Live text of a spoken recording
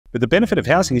But the benefit of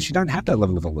housing is you don't have that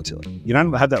level of volatility. You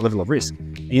don't have that level of risk.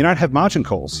 And you don't have margin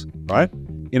calls, right?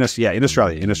 In Australia.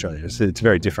 It's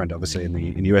very different, obviously, in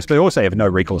the US. But also you have no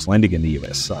recourse lending in the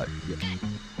US. So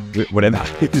whatever,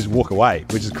 you just walk away,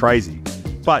 which is crazy.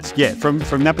 But yeah, from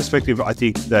that perspective, I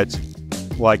think that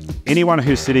like anyone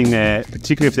who's sitting there,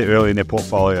 particularly if they're early in their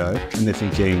portfolio and they're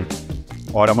thinking,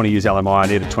 oh, I don't want to use LMI, I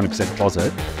need a 20%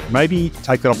 deposit, maybe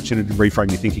take that opportunity to reframe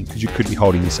your thinking because you could be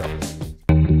holding yourself.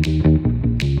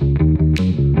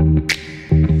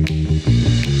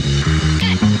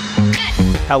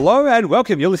 Hello and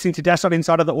welcome. You're listening to Dashdot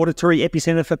Insider, the auditory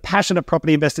epicenter for passionate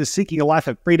property investors seeking a life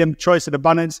of freedom, choice and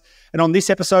abundance. And on this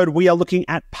episode, we are looking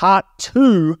at part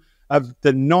 2 of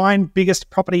the 9 biggest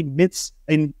property myths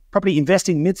in property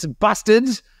investing myths busted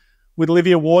with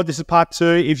Olivia Ward. This is part 2.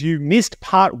 If you missed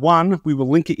part 1, we will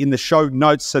link it in the show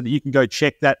notes so that you can go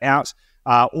check that out.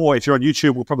 Or if you're on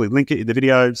YouTube, we'll probably link it in the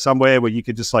video somewhere where you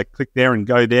could just like click there and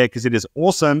go there because it is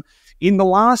awesome. In the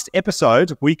last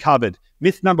episode, we covered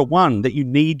myth number 1, that you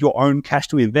need your own cash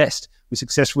to invest. We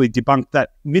successfully debunked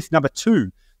that. Myth number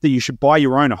 2, that you should buy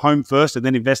your own home first and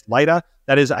then invest later.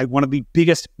 That is one of the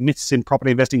biggest myths in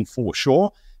property investing for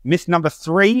sure. Myth number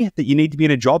 3, that you need to be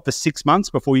in a job for 6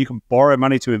 months before you can borrow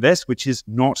money to invest, which is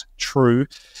not true.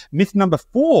 Myth number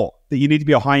 4, that you need to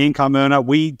be a high income earner.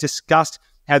 We discussed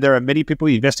how there are many people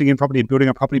investing in property and building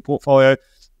a property portfolio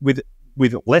with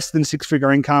less than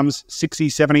 6-figure incomes,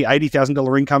 $60,000, $70,000,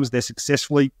 $80,000 incomes. They're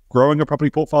successfully growing a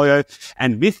property portfolio.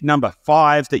 And myth number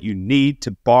 5, that you need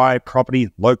to buy property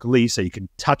locally so you can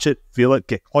touch it, feel it,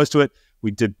 get close to it.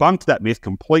 We debunked that myth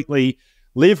completely.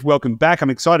 Liv, welcome back. I'm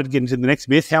excited to get into the next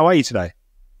myth. How are you today?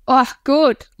 Oh,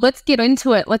 good. Let's get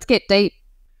into it. Let's get deep.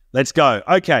 Let's go.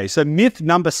 Okay, so myth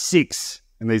number 6,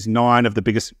 and there's 9 of the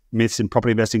biggest myths in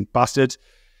property investing busted,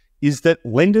 is that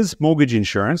lender's mortgage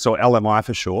insurance, or LMI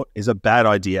for short, is a bad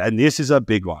idea. And this is a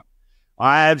big one.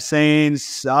 I have seen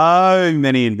so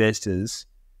many investors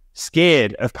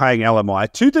scared of paying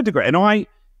LMI to the degree, and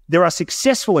there are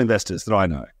successful investors that I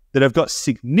know that have got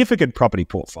significant property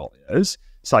portfolios,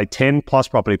 say 10 plus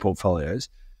property portfolios,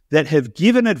 that have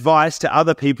given advice to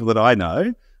other people that I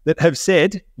know that have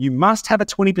said, you must have a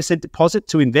 20% deposit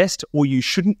to invest or you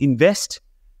shouldn't invest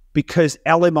because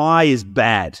LMI is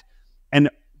bad. And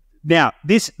now,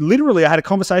 this literally, I had a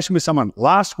conversation with someone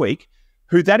last week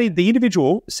who the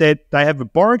individual said they have a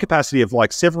borrowing capacity of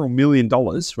like several $1 million,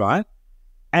 right?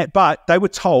 But they were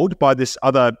told by this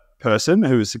other person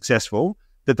who was successful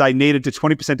that they needed to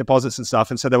 20% deposits and stuff.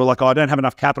 And so they were like, oh, I don't have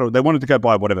enough capital. They wanted to go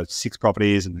buy 6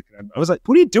 properties. And I was like,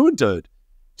 what are you doing, dude?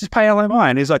 Just pay LMI.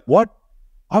 And he's like, what?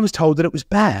 I was told that it was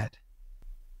bad.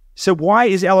 So why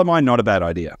is LMI not a bad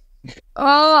idea?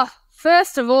 Oh,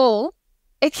 first of all,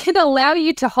 it can allow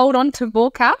you to hold on to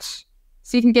more cash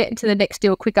so you can get into the next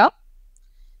deal quicker.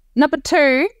 Number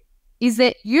 2 is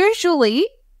that usually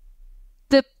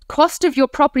the cost of your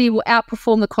property will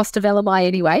outperform the cost of LMI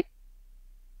anyway.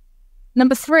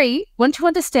 Number 3, once you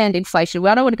understand inflation,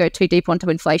 well, I don't want to go too deep onto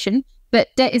inflation, but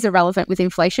debt is irrelevant with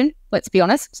inflation, let's be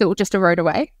honest, so it will just erode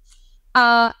away.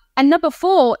 And number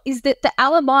 4 is that the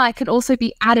LMI can also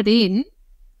be added in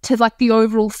to like the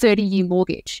overall 30-year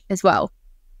mortgage as well.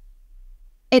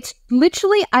 It's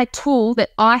literally a tool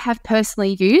that I have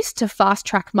personally used to fast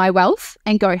track my wealth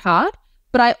and go hard.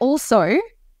 But I also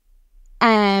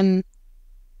I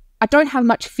don't have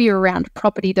much fear around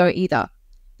property though either,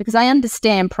 because I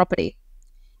understand property.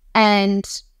 And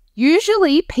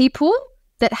usually people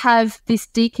that have this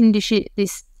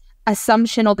this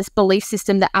assumption or this belief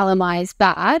system that LMI is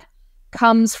bad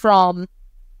comes from,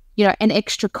 an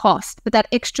extra cost. But that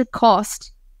extra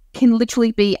cost can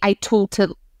literally be a tool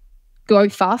to go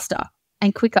faster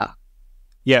and quicker.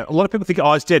 Yeah, a lot of people think,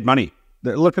 it's dead money.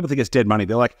 A lot of people think it's dead money.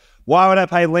 They're like, why would I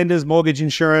pay lender's mortgage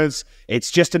insurance?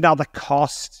 It's just another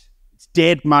cost. It's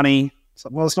dead money. It's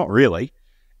like, well, it's not really.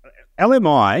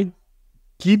 LMI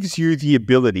gives you the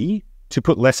ability to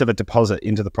put less of a deposit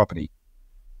into the property.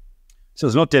 So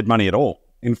it's not dead money at all.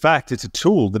 In fact, it's a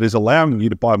tool that is allowing you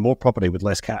to buy more property with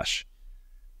less cash,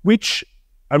 which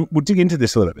we'll dig into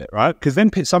this a little bit, right? Because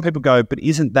then some people go, but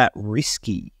isn't that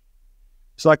risky?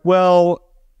 It's like, well,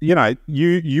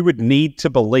 you would need to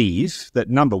believe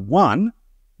that, number 1,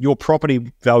 your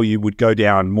property value would go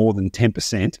down more than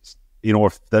 10% in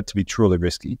order for that to be truly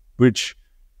risky, which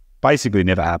basically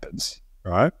never happens,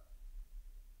 right?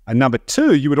 And number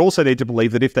 2, you would also need to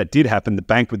believe that if that did happen, the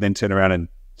bank would then turn around and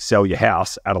sell your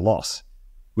house at a loss,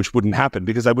 which wouldn't happen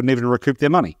because they wouldn't even recoup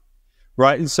their money,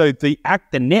 right? And so the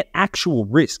net actual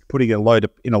risk putting a low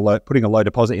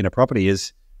deposit in a property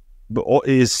is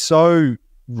so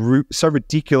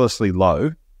ridiculously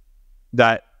low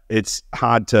that it's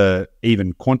hard to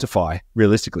even quantify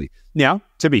realistically. Now,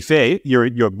 to be fair,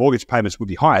 your mortgage payments would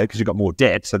be higher because you've got more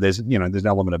debt. So there's an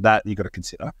element of that you've got to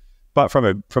consider. But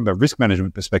from a risk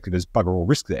management perspective, there's bugger all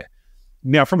risk there.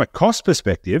 Now, from a cost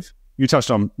perspective, you touched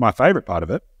on my favorite part of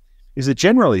it, is that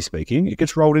generally speaking, it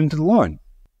gets rolled into the loan.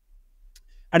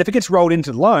 And if it gets rolled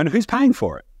into the loan, who's paying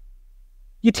for it?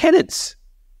 Your tenants.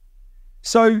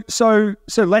 So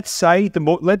let's say the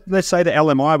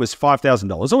LMI was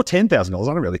 $5,000 or $10,000. I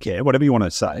don't really care, whatever you want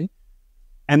to say,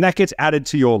 and that gets added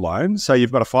to your loan. So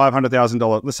you've got a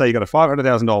 $500,000. Let's say you've got a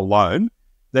 $500,000 loan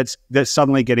that's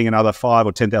suddenly getting another $5,000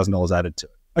 or $10,000 added to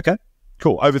it. Okay,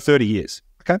 cool. Over 30 years.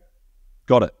 Okay,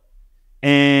 got it.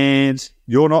 And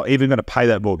you're not even going to pay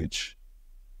that mortgage.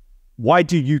 Why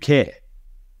do you care?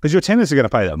 Because your tenants are going to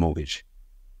pay that mortgage.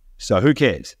 So who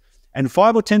cares? And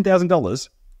 $5,000 or $10,000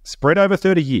 spread over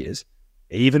 30 years,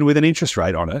 even with an interest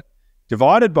rate on it,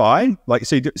 divided by,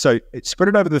 so it's spread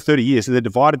it over the 30 years and then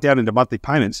divided down into monthly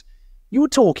payments, you're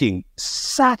talking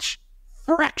such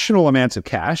fractional amounts of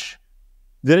cash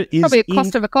that it is... Probably the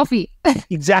cost of a coffee.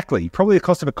 Exactly. Probably the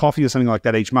cost of a coffee or something like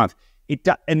that each month.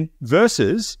 And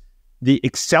versus the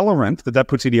accelerant that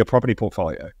puts into your property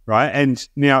portfolio, right? And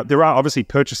now there are obviously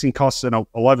purchasing costs, and I'll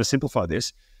oversimplify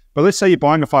this, but let's say you're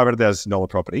buying a $500,000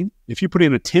 property. If you put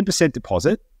in a 10%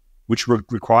 deposit, which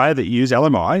require that you use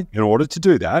LMI in order to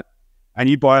do that, and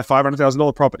you buy a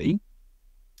 $500,000 property,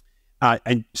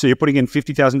 and so you're putting in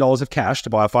 $50,000 of cash to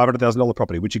buy a $500,000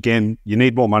 property, which again, you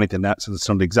need more money than that, so that's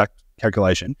not an exact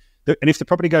calculation. And if the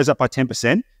property goes up by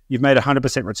 10%, you've made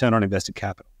 100% return on invested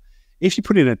capital. If you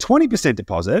put in a 20%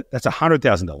 deposit, that's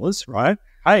 $100,000, right?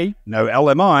 Hey, no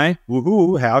LMI,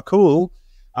 woohoo, how cool.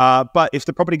 But if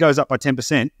the property goes up by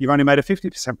 10%, you've only made a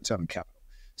 50% return on capital.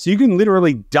 So you can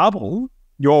literally double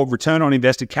your return on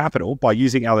invested capital by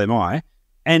using LMI.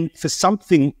 And for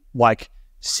something like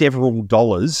several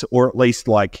dollars, or at least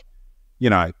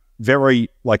very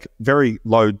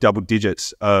low double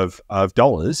digits of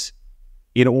dollars,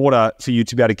 in order for you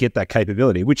to be able to get that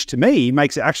capability, which to me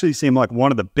makes it actually seem like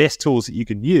one of the best tools that you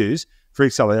can use for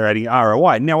accelerating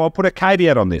ROI. Now, I'll put a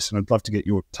caveat on this, and I'd love to get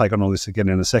your take on all this again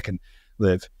in a second,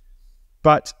 Liv.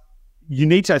 But you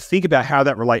need to think about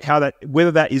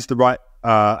whether that is the right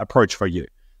approach for you.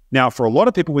 Now, for a lot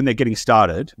of people when they're getting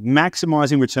started,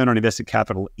 maximizing return on invested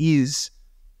capital is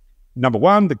number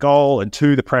one, the goal, and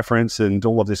two, the preference, and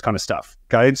all of this kind of stuff.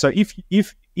 Okay, and so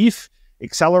if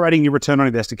accelerating your return on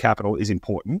invested capital is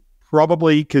important,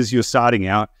 probably because you're starting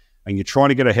out and you're trying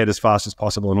to get ahead as fast as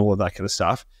possible and all of that kind of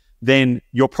stuff, then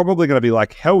you're probably going to be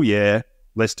like, hell yeah,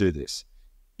 let's do this.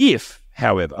 If,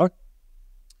 however,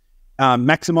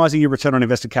 maximizing your return on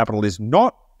invested capital is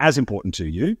not as important to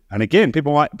you, and again,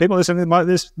 people listening to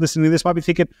this might be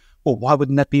thinking, well, why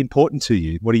wouldn't that be important to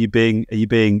you? Are you being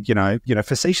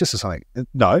facetious or something?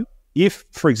 No. If,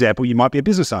 for example, you might be a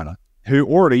business owner who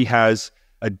already has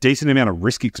a decent amount of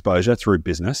risk exposure through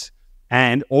business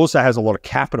and also has a lot of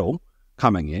capital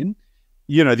coming in,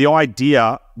 the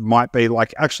idea might be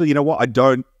like, actually, you know what?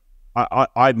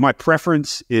 My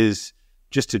preference is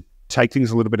just to take things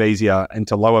a little bit easier and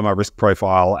to lower my risk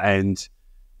profile and,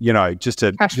 keep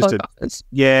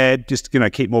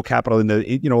more capital in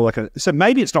the, so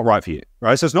maybe it's not right for you,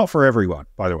 right? So it's not for everyone,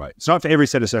 by the way. It's not for every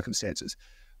set of circumstances.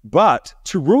 But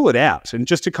to rule it out and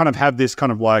just to kind of have this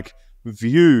kind of like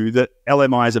view that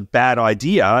LMI is a bad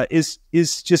idea is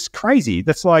just crazy.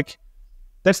 That's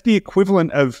the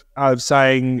equivalent of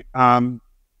saying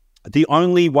the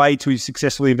only way to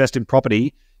successfully invest in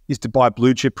property is to buy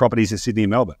blue chip properties in Sydney and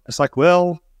Melbourne. It's like,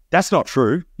 well, that's not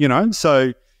true,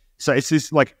 So it's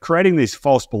this like creating these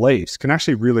false beliefs can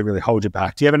actually really, really hold you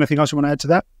back. Do you have anything else you want to add to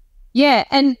that? Yeah,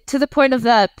 and to the point of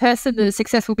the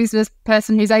successful business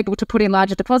person who's able to put in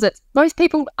larger deposits, most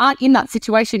people aren't in that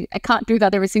situation and can't do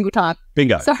that every single time.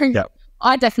 Bingo. So yep.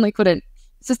 I definitely couldn't.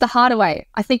 It's just the harder way.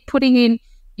 I think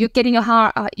you're getting your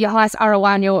highest ROI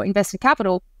on your invested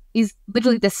capital is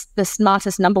literally the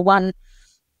smartest number one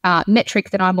metric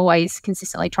that I'm always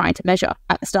consistently trying to measure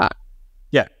at the start.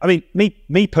 Yeah, I mean,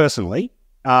 me personally,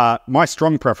 my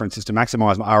strong preference is to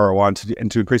maximize my ROI and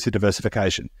to increase the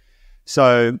diversification.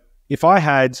 So if I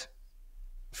had,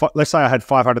 let's say I had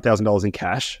 $500,000 in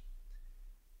cash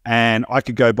and I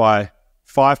could go buy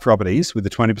 5 properties with a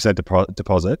 20%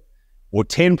 deposit or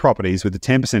 10 properties with a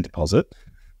 10% deposit.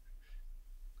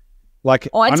 Like,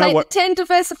 I'd take the 10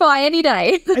 diversify any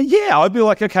day. Yeah, I'd be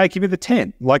like, okay, give me the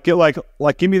 10. Like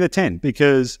give me the 10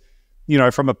 because,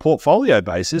 from a portfolio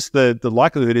basis, the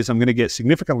likelihood is I'm going to get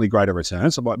significantly greater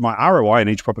returns. So my ROI in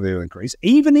each property will increase.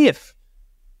 Even if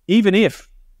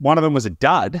one of them was a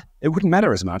dud, it wouldn't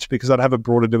matter as much because I'd have a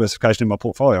broader diversification in my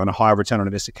portfolio and a higher return on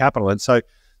invested capital. And so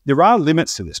there are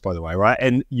limits to this, by the way, right?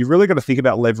 And you really got to think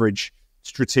about leverage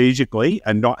strategically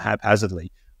and not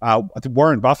haphazardly. I think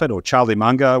Warren Buffett or Charlie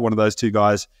Munger, one of those two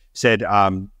guys, said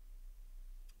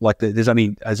there's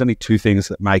only two things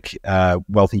that make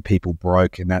wealthy people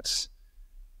broke, and that's,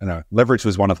 leverage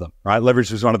was one of them, right? Leverage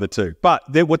was one of the two. But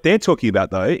what they're talking about,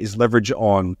 though, is leverage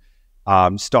on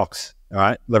stocks, all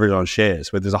right? Leverage on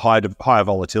shares, where there's a higher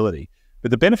volatility. But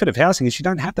the benefit of housing is you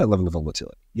don't have that level of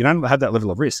volatility. You don't have that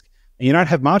level of risk. And you don't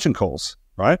have margin calls,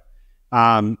 right?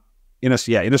 In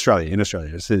Australia,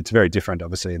 it's very different,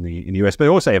 obviously, in the US. But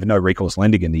also, you have no recourse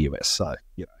lending in the US, so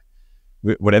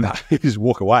whatever, you just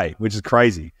walk away, which is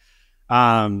crazy.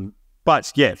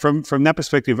 But yeah, from that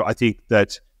perspective, I think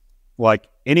that like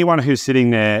anyone who's sitting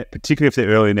there, particularly if they're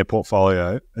early in their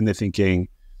portfolio and they're thinking,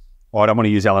 "Oh, I don't want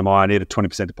to use LMI, I need a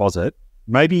 20% deposit,"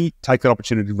 maybe take that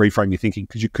opportunity to reframe your thinking,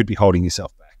 because you could be holding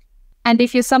yourself back. And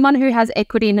if you're someone who has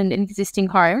equity in an existing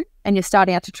home and you're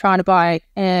starting out to try to buy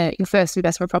your first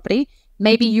investment property,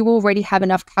 maybe you already have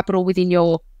enough capital within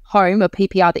your home or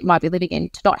PPR that you might be living in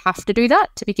to not have to do that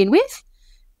to begin with.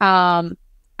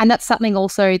 And that's something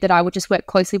also that I would just work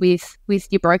closely with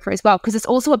your broker as well, because it's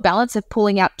also a balance of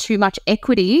pulling out too much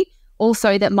equity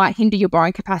also that might hinder your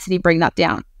borrowing capacity and bring that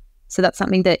down. So that's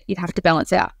something that you'd have to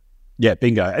balance out. Yeah,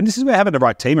 bingo. And this is where having the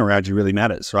right team around you really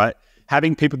matters, right?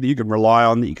 Having people that you can rely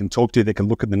on, that you can talk to, that can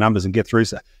look at the numbers and get through.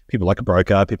 So people like a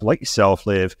broker, people like yourself,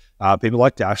 Liv, people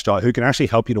like Dashdot, who can actually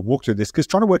help you to walk through this, because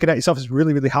trying to work it out yourself is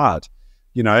really, really hard,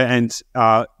 and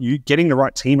you getting the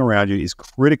right team around you is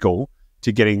critical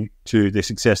to getting to the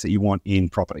success that you want in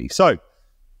property. So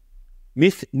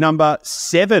myth number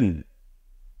 7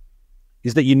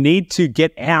 is that you need to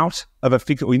get out of a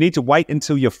fixed, or you need to wait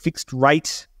until your fixed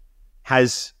rate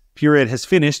period has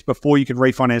finished before you can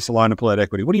refinance the loan and pull out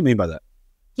equity. What do you mean by that?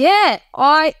 Yeah,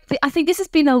 I think this has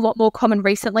been a lot more common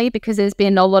recently, because there's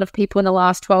been a lot of people in the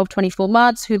last 12, 24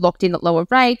 months who locked in at lower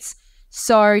rates.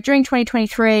 So during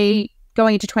 2023,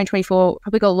 going into 2024,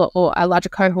 probably got a larger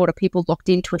cohort of people locked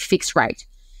into a fixed rate.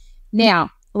 Now,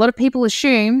 a lot of people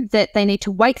assume that they need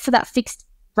to wait for that fixed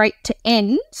rate to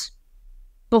end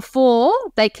before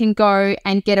they can go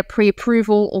and get a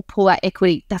pre-approval or pull out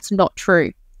equity. That's not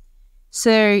true.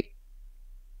 So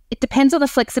it depends on the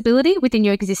flexibility within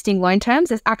your existing loan terms.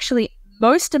 There's actually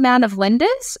most amount of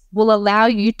lenders will allow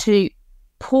you to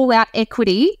pull out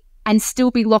equity and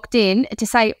still be locked in, to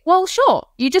say, well, sure,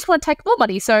 you just want to take more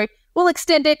money, so we'll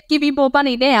extend it, give you more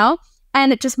money now,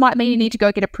 and it just might mean you need to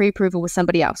go get a pre-approval with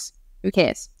somebody else. Who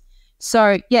cares?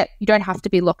 So yeah, you don't have to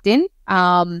be locked in.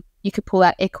 You could pull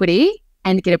out equity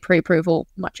and get a pre-approval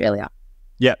much earlier.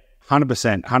 Yeah,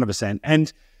 100%.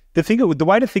 And the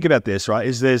way to think about this, right,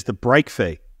 is there's the break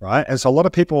fee, right? And so a lot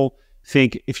of people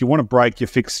think if you want to break your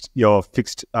fixed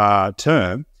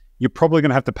term, you're probably going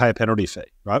to have to pay a penalty fee,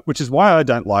 right? Which is why I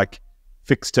don't like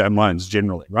fixed term loans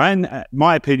generally, right? And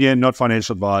my opinion, not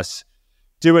financial advice,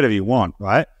 do whatever you want,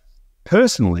 right?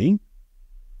 Personally,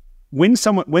 when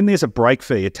there's a break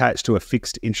fee attached to a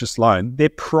fixed interest loan, they're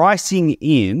pricing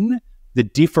in the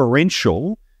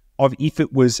differential of if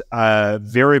it was a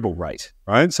variable rate,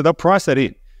 right? So they'll price that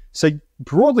in. So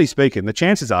broadly speaking, the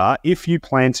chances are, if you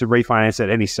plan to refinance at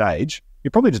any stage,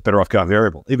 you're probably just better off going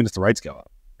variable, even if the rates go up,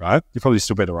 right? You're probably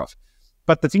still better off.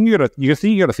 But the thing you got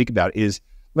to think about is,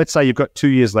 let's say you've got 2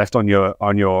 years left on your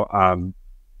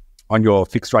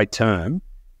fixed rate term,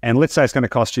 and let's say it's going to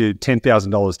cost you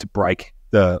 $10,000 to break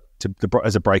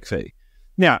as a break fee.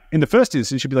 Now, in the first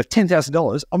instance, you'd be like,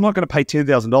 $10,000? I'm not going to pay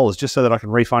 $10,000 just so that I can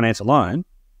refinance a loan.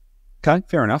 Okay,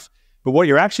 fair enough. But what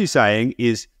you're actually saying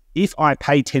is, if I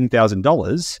pay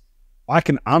 $10,000, I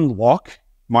can unlock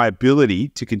my ability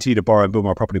to continue to borrow and build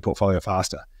my property portfolio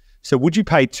faster. So would you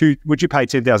pay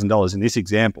 $10,000 in this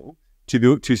example to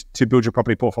build your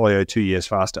property portfolio 2 years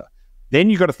faster? Then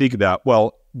you've got to think about,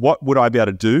 well, what would I be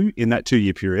able to do in that 2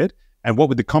 year period? And what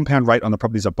would the compound rate on the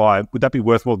properties I buy, would that be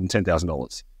worth more than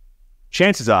 $10,000?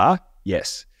 Chances are,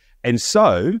 yes. And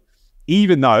so,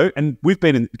 even though, and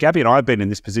Gabby and I have been in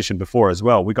this position before as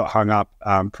well, we got hung up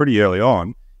pretty early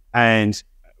on, and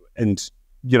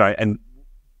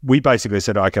we basically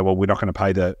said, okay, well, we're not going to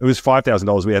pay it was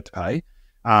 $5,000 we had to pay.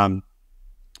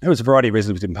 There was a variety of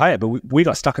reasons we didn't pay it, but we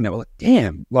got stuck in that. We're like,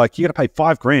 damn, like you got to pay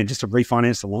 $5,000 just to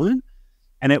refinance the loan.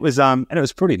 And it was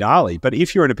pretty gnarly. But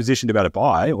if you're in a position to be able to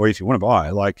buy, or if you want to buy,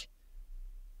 like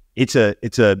it's a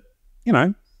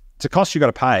cost you got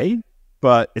to pay,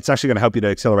 but it's actually going to help you to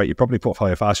accelerate your property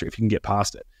portfolio faster if you can get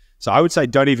past it. So I would say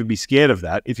don't even be scared of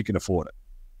that if you can afford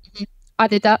it. I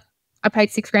did that. I paid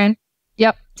 $6,000.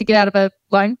 Yep, to get out of a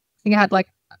loan. I think I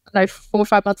had 4 or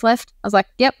 5 months left. I was like,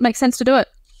 yep, makes sense to do it.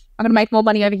 I'm going to make more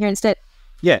money over here instead.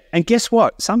 Yeah. And guess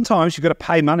what? Sometimes you've got to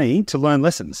pay money to learn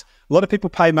lessons. A lot of people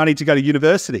pay money to go to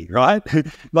university, right?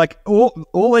 Like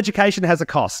all education has a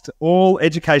cost. All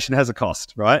education has a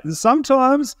cost, right? And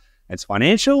sometimes it's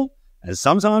financial and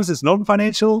sometimes it's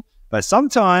non-financial, but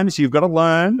sometimes you've got to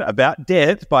learn about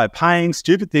debt by paying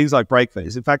stupid things like break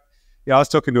fees. In fact, I was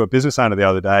talking to a business owner the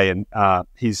other day, and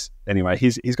he's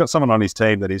got someone on his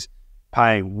team that is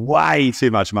paying way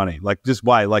too much money,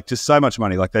 just so much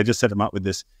money. Like they just set him up with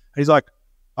this. He's like,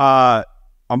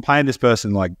 I'm paying this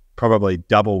person like probably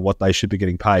double what they should be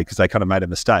getting paid because they kind of made a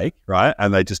mistake, right?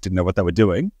 And they just didn't know what they were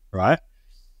doing, right?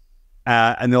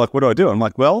 And they're like, what do? I'm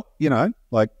like, well,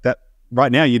 like that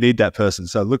right now you need that person.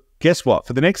 So look, guess what?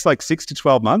 For the next 6 to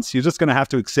 12 months, you're just going to have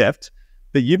to accept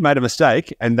that you've made a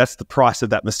mistake and that's the price of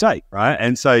that mistake, right?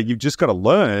 And so you've just got to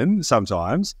learn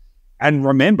sometimes and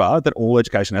remember that all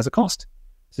education has a cost.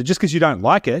 So just because you don't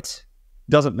like it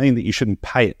doesn't mean that you shouldn't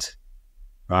pay it,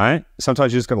 right?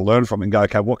 Sometimes you just got to learn from it and go,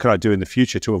 okay, what can I do in the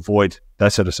future to avoid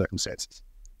those sort of circumstances?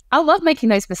 I love making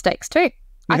those mistakes too.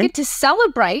 Mm-hmm. I get to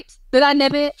celebrate that I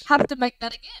never have to make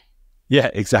that again. Yeah,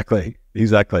 exactly.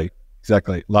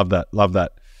 Love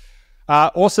that.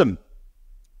 Awesome.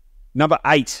 Number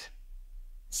 8.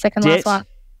 Second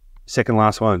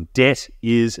last one. Debt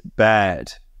is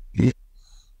bad.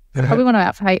 Probably one of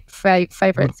our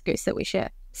favorites, Goose, that we share.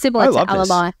 Similar to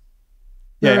alibi.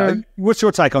 Yeah. What's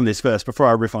your take on this first before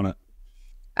I riff on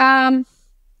it?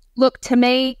 Look, to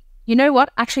me, you know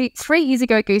what? Actually, 3 years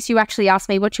ago, Goose, you actually asked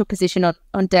me what's your position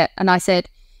on debt. And I said,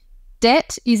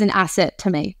 debt is an asset to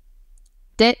me.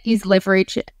 Debt is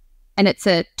leverage and it's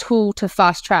a tool to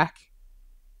fast track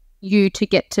you to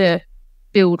get to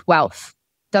build wealth.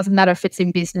 Doesn't matter if it's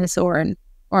in business or in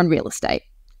real estate.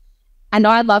 And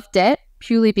I love debt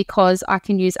purely because I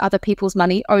can use other people's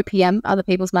money, OPM, other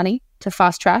people's money to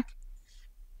fast track.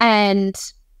 And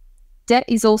debt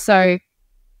is also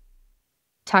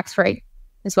tax-free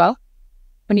as well.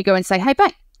 When you go and say, hey,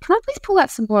 babe, can I please pull out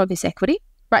some more of this equity?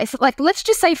 Right. So let's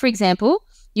just say, for example,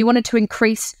 you wanted to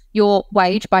increase your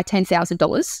wage by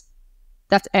 $10,000.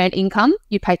 That's earned income.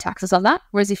 You pay taxes on that.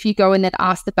 Whereas if you go and then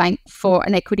ask the bank for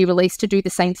an equity release to do the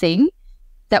same thing,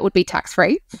 that would be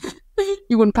tax-free.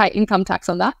 You wouldn't pay income tax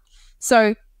on that.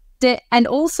 So debt, and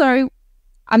also,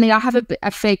 I mean, I have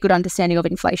a fair good understanding of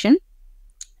inflation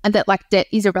and that debt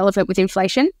is irrelevant with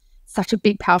inflation. Such a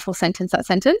big, powerful sentence, that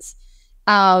sentence.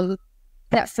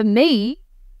 That for me,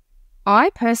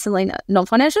 I personally,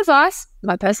 non-financial advice,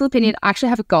 my personal opinion, I actually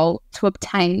have a goal to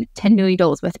obtain $10 million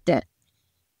worth of debt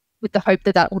with the hope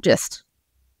that will just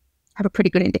have a pretty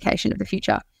good indication of the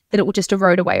future, that it will just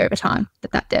erode away over time,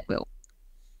 that debt will.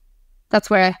 That's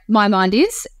where my mind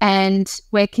is, and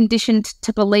we're conditioned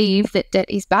to believe that debt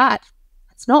is bad.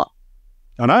 It's not.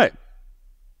 I know.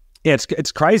 Yeah,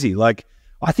 it's crazy.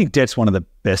 I think debt's one of the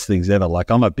best things ever.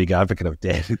 I'm a big advocate of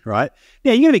debt, right?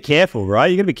 Yeah, you got to be careful, right?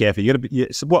 You got to be careful. You got to be.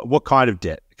 So what kind of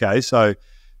debt? Okay, so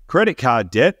credit card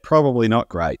debt, probably not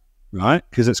great, right?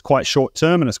 Because it's quite short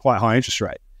term and it's quite high interest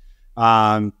rate.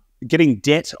 Getting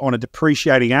debt on a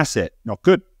depreciating asset, not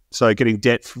good. So getting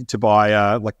debt to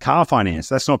buy car finance,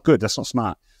 that's not good. That's not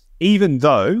smart. Even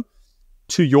though,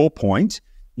 to your point,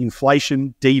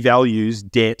 inflation devalues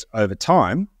debt over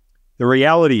time. The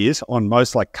reality is on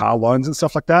most car loans and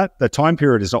stuff like that, the time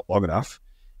period is not long enough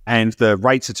and the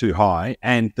rates are too high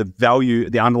and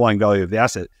the underlying value of the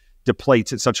asset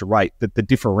depletes at such a rate that the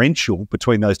differential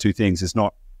between those two things is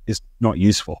not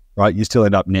useful, right? You still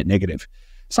end up net negative.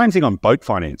 Same thing on boat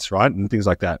finance, right? And things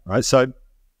like that, right? So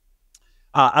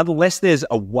unless there's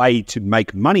a way to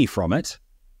make money from it,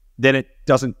 then it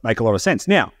doesn't make a lot of sense.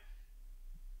 Now,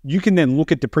 you can then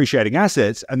look at depreciating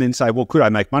assets and then say, well, could I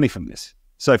make money from this?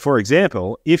 So, for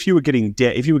example, if you were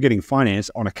getting finance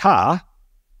on a car,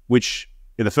 which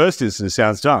in the first instance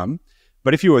sounds dumb,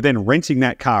 but if you were then renting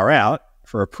that car out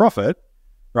for a profit,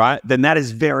 right, then that is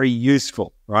very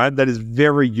useful, right? That is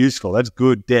very useful. That's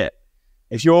good debt.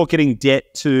 If you're getting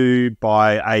debt to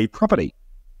buy a property,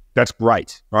 that's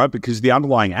great, right? Because the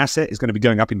underlying asset is going to be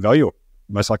going up in value, or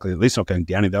most likely at least not going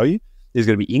down in value. There's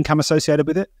going to be income associated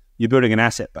with it. You're building an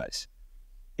asset base.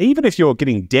 Even if you're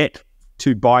getting debt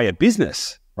to buy a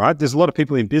business, right? There's a lot of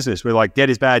people in business where debt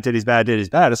is bad, debt is bad, debt is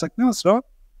bad. It's no, it's not.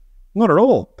 Not at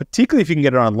all, particularly if you can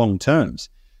get it on long terms.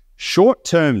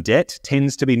 Short-term debt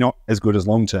tends to be not as good as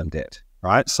long-term debt,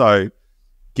 right? So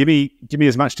give me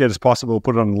as much debt as possible,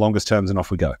 put it on the longest terms and off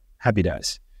we go. Happy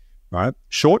days, right?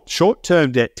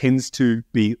 Short-term debt tends to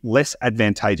be less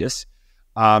advantageous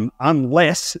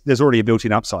unless there's already a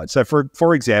built-in upside. So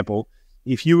for example,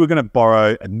 if you were going to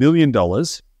borrow $1 million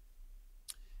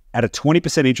at a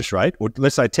 20% interest rate, or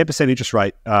let's say 10% interest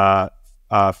rate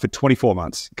for 24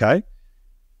 months, okay?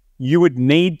 you would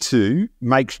need to be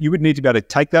able to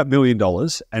take that $1 million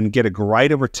and get a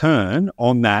greater return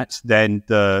on that than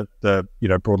the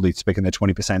broadly speaking, the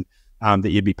 20%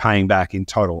 that you'd be paying back in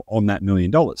total on that $1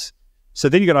 million. So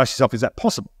then you got to ask yourself, is that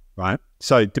possible, right?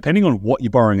 So depending on what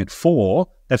you're borrowing it for,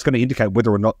 that's going to indicate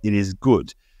whether or not it is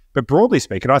good. But broadly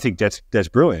speaking, I think that's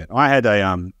brilliant. I had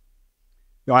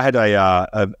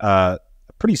a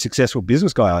pretty successful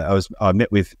business guy I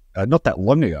met with not that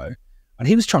long ago, and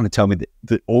he was trying to tell me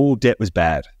that all debt was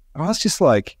bad. And I was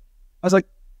like,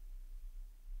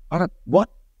 what?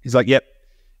 He's like, yep,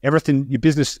 everything,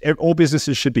 all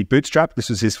businesses should be bootstrapped. This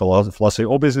was his philosophy.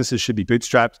 All businesses should be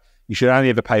bootstrapped. You should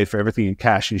only ever pay for everything in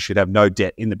cash. And you should have no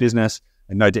debt in the business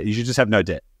and no debt. You should just have no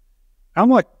debt. And I'm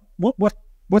like, what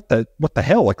the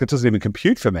hell? Like, that doesn't even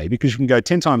compute for me, because you can go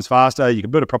 10 times faster. You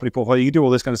can build a property portfolio. You can do all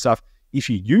this kind of stuff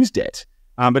if you use debt.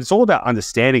 But it's all about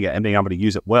understanding it and being able to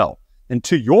use it well. And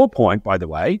to your point, by the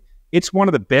way, it's one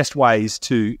of the best ways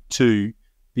to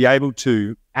be able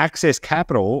to access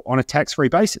capital on a tax-free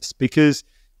basis. Because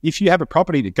if you have a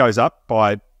property that goes up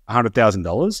by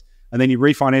 $100,000 and then you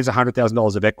refinance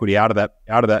 $100,000 of equity out of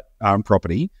that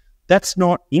property, that's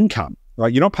not income,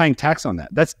 right? You're not paying tax on that.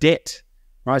 That's debt,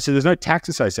 right? So there's no tax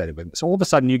associated with it. So all of a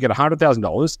sudden you get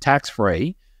 $100,000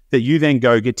 tax-free that you then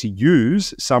get to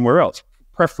use somewhere else,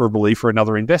 preferably for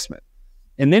another investment.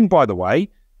 And then, by the way,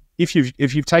 if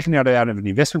you've taken it out of an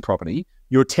investment property,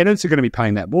 your tenants are going to be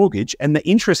paying that mortgage, and the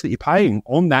interest that you're paying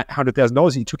on that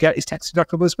 $100,000 that you took out is tax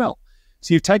deductible as well.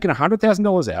 So you've taken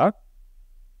 $100,000 out,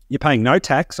 you're paying no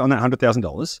tax on that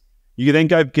 $100,000. You then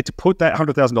get to put that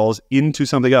 $100,000 into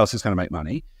something else that's going to make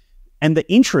money, and the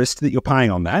interest that you're paying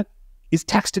on that is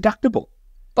tax deductible.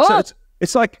 But so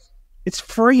it's like, it's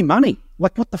free money.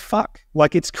 Like, what the fuck?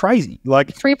 Like, it's crazy.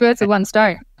 Like, 3 birds with one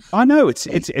stone. I know, it's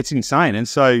insane. And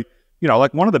so,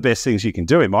 like, one of the best things you can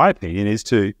do, in my opinion, is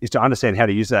to understand how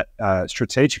to use that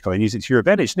strategically and use it to your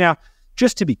advantage. Now,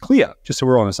 just to be clear, just so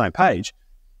we're all on the same page,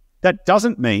 that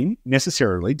doesn't mean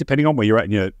necessarily, depending on where you're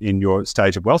at in your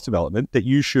stage of wealth development, that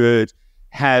you should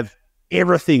have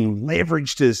everything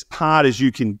leveraged as hard as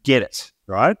you can get it,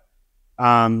 right?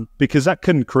 Because that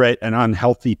can create an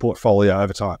unhealthy portfolio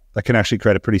over time. That can actually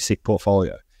create a pretty sick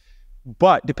portfolio.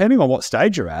 But depending on what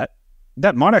stage you're at,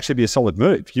 that might actually be a solid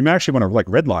move. You may actually want to like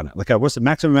redline it. Like, what's the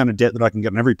maximum amount of debt that I can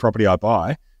get on every property I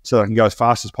buy so that I can go as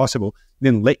fast as possible?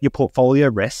 Then let your portfolio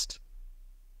rest,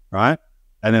 right?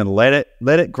 And then let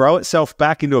it grow itself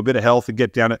back into a bit of health and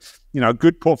get down to, a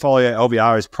good portfolio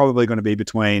LVR is probably going to be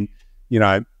between,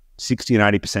 60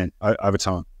 and 80% over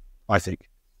time, I think.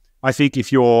 I think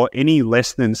if you're any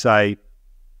less than, say,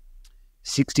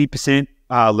 60%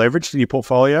 leveraged in your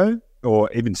portfolio,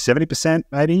 or even 70%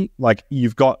 maybe, like,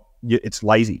 it's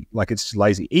lazy. Like, it's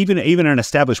lazy. Even an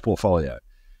established portfolio,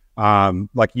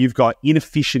 like, you've got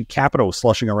inefficient capital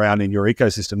sloshing around in your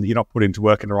ecosystem that you're not putting to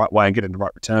work in the right way and getting the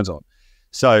right returns on.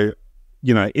 So,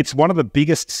 it's one of the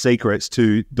biggest secrets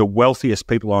to the wealthiest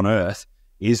people on earth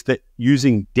is that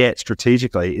using debt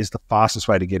strategically is the fastest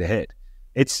way to get ahead.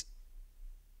 It's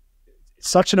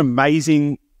such an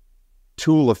amazing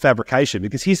tool of fabrication,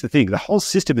 because here's the thing: the whole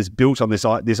system is built on this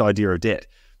idea of debt.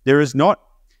 There is not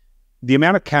the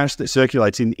amount of cash that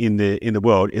circulates in the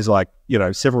world is like,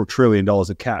 several $1 trillion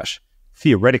of cash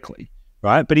theoretically,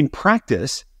 right? But in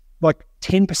practice, like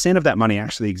 10% of that money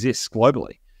actually exists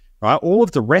globally, right? All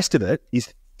of the rest of it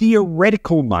is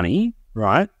theoretical money,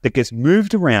 right? That gets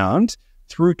moved around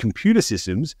through computer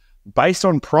systems based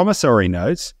on promissory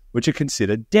notes, which are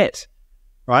considered debt.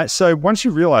 Right. So once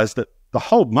you realize that the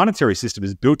whole monetary system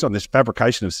is built on this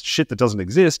fabrication of shit that doesn't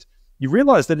exist, you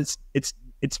realize that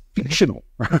it's fictional,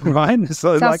 right?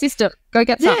 So it's our system. Go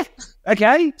get some. Yeah.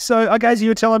 Okay. So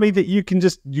you're telling me that you can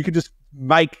just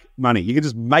make money. You can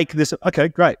just make this. Okay,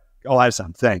 great. I'll have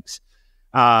some. Thanks.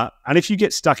 And if you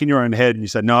get stuck in your own head and you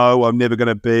say, no, I'm not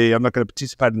going to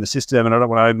participate in the system, and I don't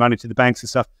want to owe money to the banks and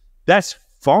stuff, that's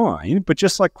fine. But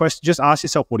just ask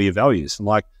yourself, what are your values? And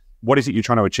like, what is it you're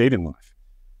trying to achieve in life?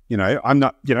 I'm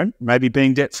not, maybe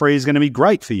being debt-free is going to be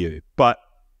great for you, but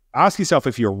ask yourself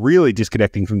if you're really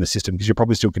disconnecting from the system, because you're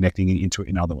probably still connecting into it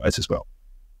in other ways as well.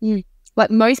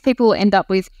 Like, most people will end up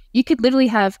with, you could literally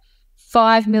have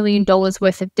 $5 million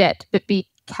worth of debt, but be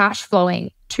cash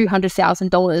flowing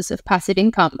 $200,000 of passive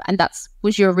income. And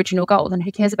was your original goal. Then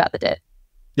who cares about the debt?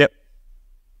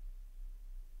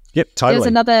 Yep,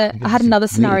 totally. I had another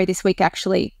scenario this week,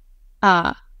 actually.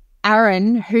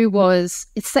 Aaron, who was,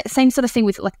 it's the same sort of thing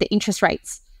with like the interest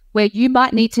rates, where you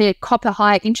might need to cop a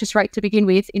higher interest rate to begin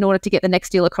with in order to get the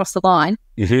next deal across the line.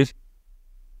 Mm-hmm.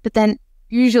 But then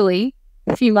usually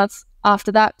a few months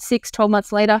after that, 6-12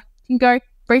 months later, you can go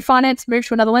refinance, move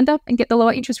to another lender and get the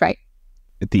lower interest rate.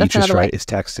 The interest rate is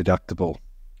tax deductible.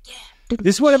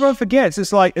 This is what everyone forgets.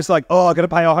 It's like, oh, I got to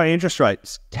pay a high interest rate.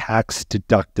 It's tax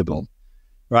deductible,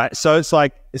 right? So it's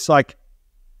like,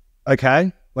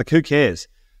 okay, like who cares?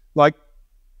 Like,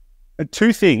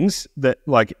 two things that,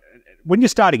 like, when you're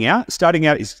starting out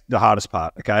is the hardest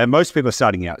part, okay? And most people are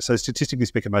starting out. So statistically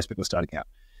speaking, most people are starting out,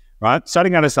 right?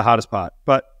 Starting out is the hardest part.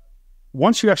 But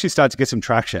once you actually start to get some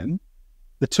traction,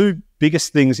 the two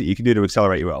biggest things that you can do to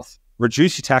accelerate your wealth: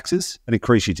 reduce your taxes and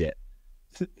increase your debt.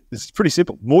 It's pretty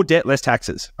simple. More debt, less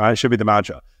taxes, right? It should be the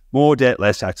mantra. More debt,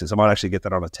 less taxes. I might actually get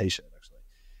that on a t-shirt, actually.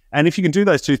 And if you can do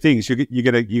those two things, you're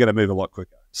gonna move a lot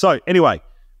quicker. So anyway,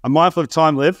 I'm mindful of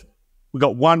time, Liv. We've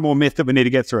got one more myth that we need to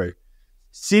get through.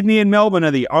 Sydney and Melbourne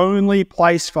are the only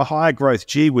place for higher growth.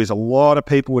 Gee whiz, a lot of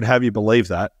people would have you believe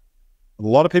that. A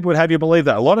lot of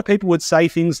people would say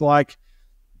things like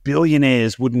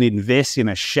billionaires wouldn't invest in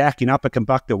a shack in Upper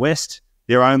Kambukta West.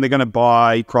 They're only going to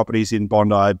buy properties in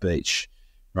Bondi Beach,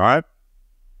 right?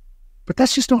 But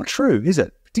that's just not true, is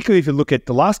it? Particularly if you look at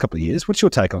the last couple of years. What's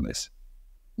your take on this?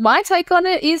 My take on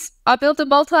it is I built a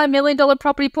multi-million-dollar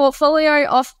property portfolio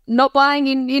off not buying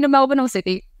in either Melbourne or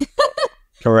Sydney.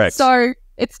 Correct. So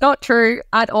it's not true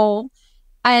at all.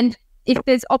 And if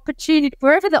there's opportunity,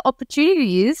 wherever the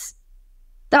opportunity is,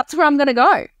 that's where I'm going to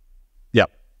go. Yep.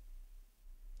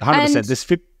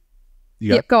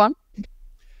 100%. Go on.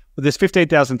 Well, there's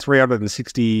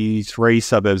 15,363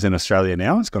 suburbs in Australia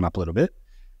now. It's gone up a little bit.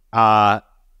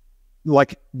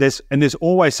 There's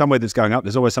always somewhere that's going up.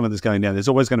 There's always somewhere that's going down. There's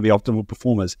always going to be optimal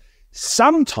performers.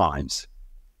 Sometimes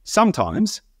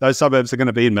those suburbs are going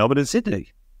to be in Melbourne and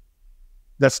Sydney.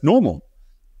 That's normal.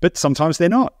 But sometimes they're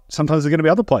not. Sometimes they're going to be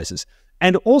other places.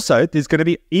 And also, there's going to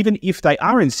be, even if they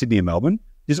are in Sydney and Melbourne,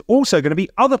 there's also going to be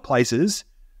other places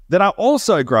that are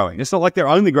also growing. It's not like they're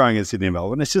only growing in Sydney and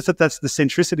Melbourne. It's just that that's the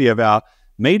centricity of our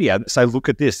media that say, look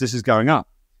at this is going up.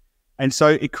 And so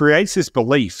it creates this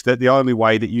belief that the only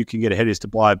way that you can get ahead is to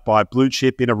buy blue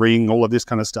chip in a ring, all of this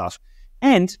kind of stuff.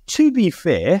 And to be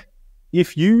fair,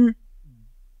 if you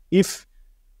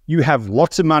have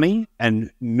lots of money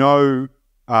and no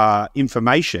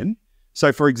information,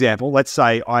 so for example, let's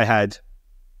say I had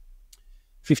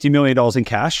 $50 million in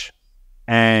cash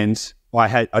and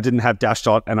I didn't have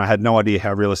Dashdot and I had no idea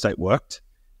how real estate worked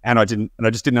and I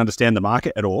just didn't understand the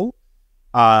market at all.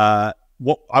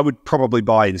 What I would probably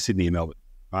buy in Sydney and Melbourne.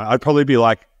 Right? I'd be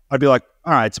like,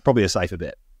 all right, it's probably a safer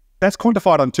bet. That's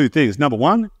quantified on two things. Number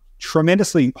one,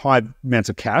 tremendously high amounts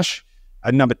of cash.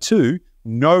 And number two,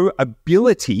 no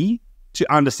ability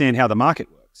to understand how the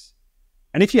market works.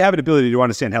 And if you have an ability to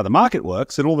understand how the market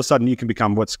works, then all of a sudden you can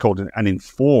become what's called an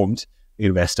informed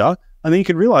investor. And then you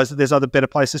can realize that there's other better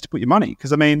places to put your money.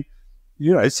 Because I mean,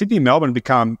 Sydney and Melbourne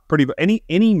become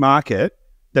any market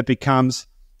that becomes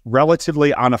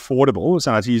relatively unaffordable,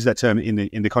 so to use that term in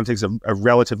the context of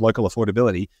relative local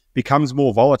affordability, becomes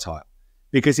more volatile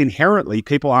because inherently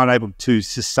people aren't able to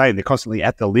sustain. They're constantly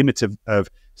at the limits of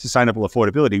sustainable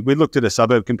affordability. We looked at a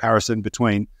suburb comparison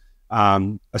between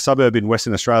a suburb in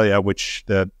Western Australia, which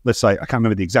let's say, I can't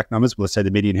remember the exact numbers, but let's say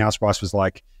the median house price was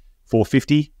like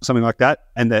 $450, something like that,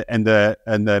 and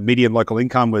the median local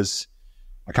income was,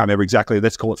 I can't remember exactly,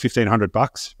 let's call it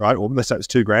 $1,500, right? Or let's say it was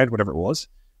 $2,000, whatever it was.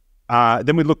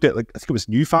 Then we looked at, I think it was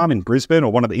New Farm in Brisbane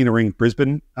or one of the inner ring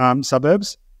Brisbane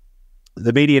suburbs.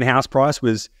 The median house price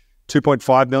was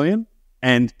 $2.5 million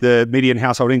and the median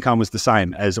household income was the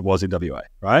same as it was in WA,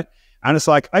 right? And it's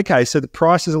like, okay, so the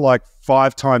prices are like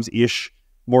 5 times-ish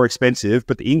more expensive,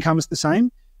 but the income is the same.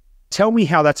 Tell me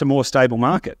how that's a more stable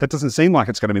market. That doesn't seem like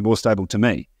it's going to be more stable to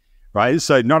me, right?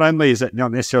 So not only is it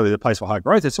not necessarily the place for high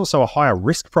growth, it's also a higher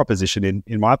risk proposition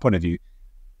in my point of view.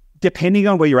 Depending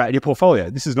on where you're at in your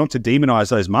portfolio. This is not to demonize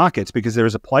those markets because there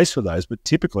is a place for those, but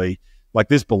typically, like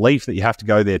this belief that you have to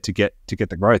go there to get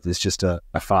the growth is just a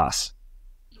farce.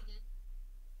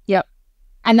 Yep.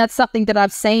 And that's something that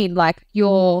I've seen, like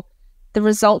the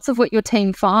results of what your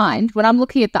team find, when I'm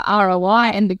looking at the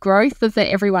ROI and the growth that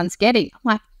everyone's getting, I'm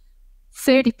like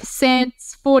 30%,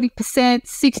 40%,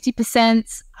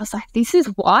 60%. I was like, this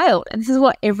is wild. And this is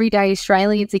what everyday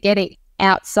Australians are getting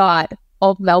outside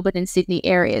of Melbourne and Sydney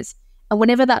areas. And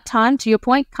whenever that time, to your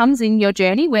point, comes in your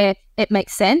journey where it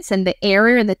makes sense and the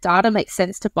area and the data makes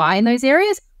sense to buy in those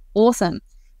areas, awesome.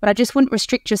 But I just wouldn't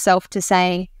restrict yourself to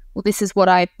saying, well, this is what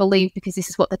I believe because this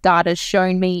is what the data's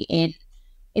shown me in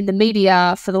the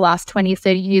media for the last 20 or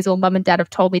 30 years, or mum and dad have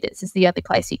told me this is the only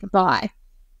place you can buy.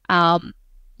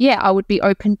 I would be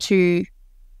open to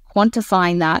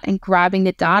quantifying that and grabbing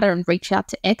the data and reach out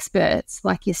to experts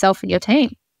like yourself and your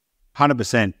team.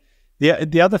 100%.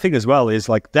 The other thing as well is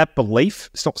like that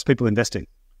belief stops people investing.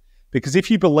 Because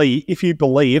if you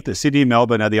believe that Sydney and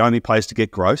Melbourne are the only place to get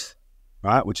growth,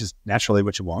 right, which is naturally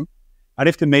what you want, and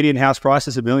if the median house price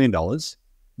is $1 million,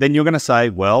 then you're going to say,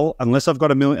 well, unless I can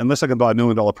buy $1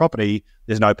 million property,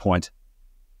 there's no point,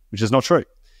 which is not true.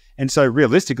 And so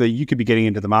realistically, you could be getting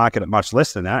into the market at much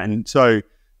less than that. And so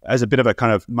as a bit of a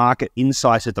kind of market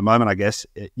insight at the moment, I guess,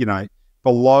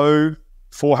 below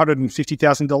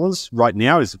 $450,000 right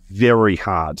now is very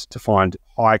hard to find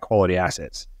high quality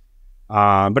assets.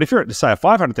 But if you're at, say, a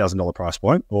 $500,000 price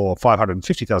point or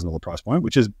 $550,000 price point,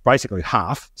 which is basically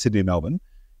half Sydney and Melbourne,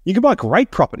 you can buy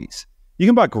great properties. You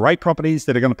can buy great properties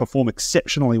that are going to perform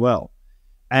exceptionally well.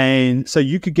 And so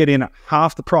you could get in at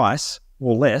half the price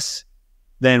or less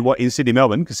than what in Sydney,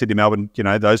 Melbourne, because Sydney, Melbourne,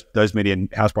 those median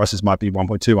house prices might be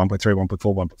 1.2, 1.3,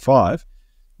 1.4, 1.5.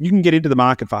 You can get into the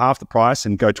market for half the price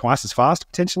and go twice as fast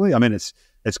potentially. I mean, it's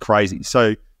crazy.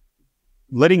 So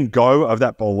letting go of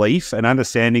that belief and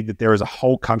understanding that there is a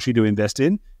whole country to invest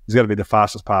in is going to be the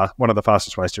fastest path, one of the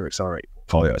fastest ways to accelerate your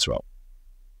portfolio as well.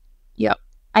 Yep.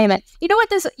 Amen. You know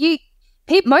what?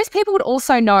 Most people would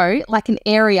also know like an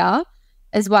area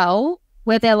as well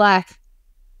where they're like,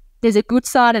 there's a good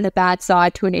side and a bad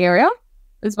side to an area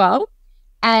as well.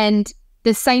 And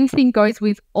the same thing goes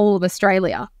with all of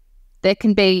Australia. There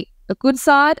can be a good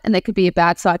side and there could be a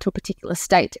bad side to a particular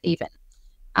state even.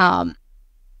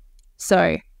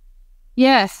 So,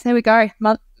 yes, there we go.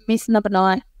 Miss number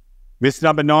 9. Miss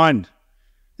number 9.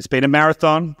 It's been a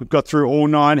marathon. We've got through all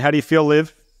 9. How do you feel,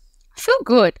 Liv? I feel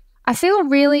good. I feel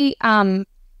really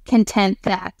content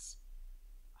that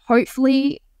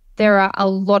hopefully there are a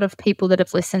lot of people that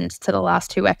have listened to the last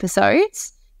 2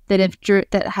 episodes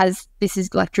this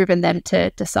is like driven them to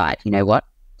decide, you know what,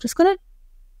 I'm just going to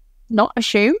not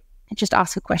assume and just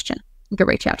ask a question and go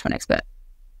reach out to an expert.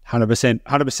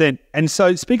 100%. And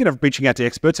so speaking of reaching out to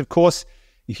experts, of course,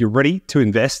 if you're ready to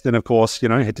invest, then of course,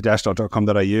 head to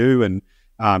dashdot.com.au and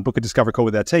book a discovery call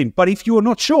with our team. But if you're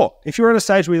not sure, if you're at a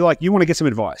stage where you want to get some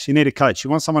advice, you need a coach, you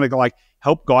want someone to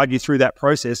help guide you through that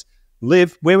process,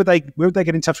 Liv, where would they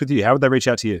get in touch with you? How would they reach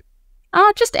out to you?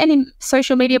 Just any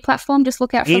social media platform. Just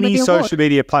look out for Olivia Ward. Any social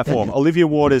media platform. Olivia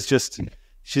Ward is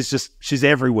she's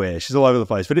everywhere. She's all over the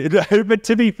place. But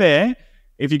to be fair,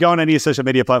 if you go on any social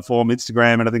media platform,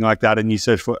 Instagram, anything like that, and you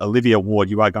search for Olivia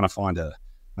Ward, you are going to find her.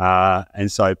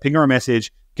 And so ping her a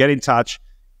message, get in touch,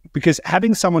 because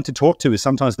having someone to talk to is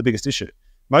sometimes the biggest issue.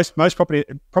 Most property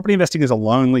investing is a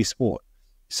lonely sport.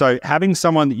 So having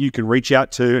someone that you can reach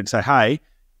out to and say, hey,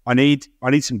 I need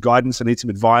some guidance, I need some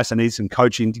advice, I need some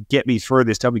coaching to get me through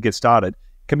this, to help me get started,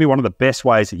 can be one of the best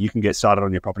ways that you can get started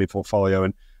on your property portfolio.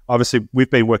 And obviously, we've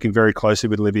been working very closely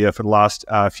with Olivia for the last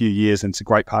few years, and it's a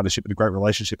great partnership and a great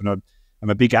relationship. And I'm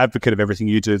a big advocate of everything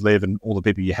you do, Liv, and all the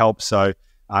people you help. So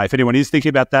if anyone is thinking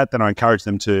about that, then I encourage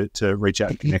them to reach out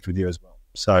and connect with you as well.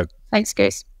 So thanks,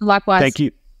 Goose. Likewise.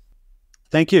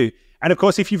 Thank you. And of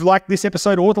course, if you've liked this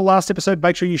episode or the last episode,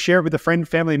 make sure you share it with a friend,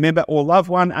 family member, or loved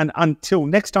one. And until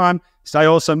next time, stay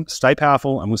awesome, stay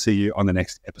powerful, and we'll see you on the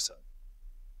next episode.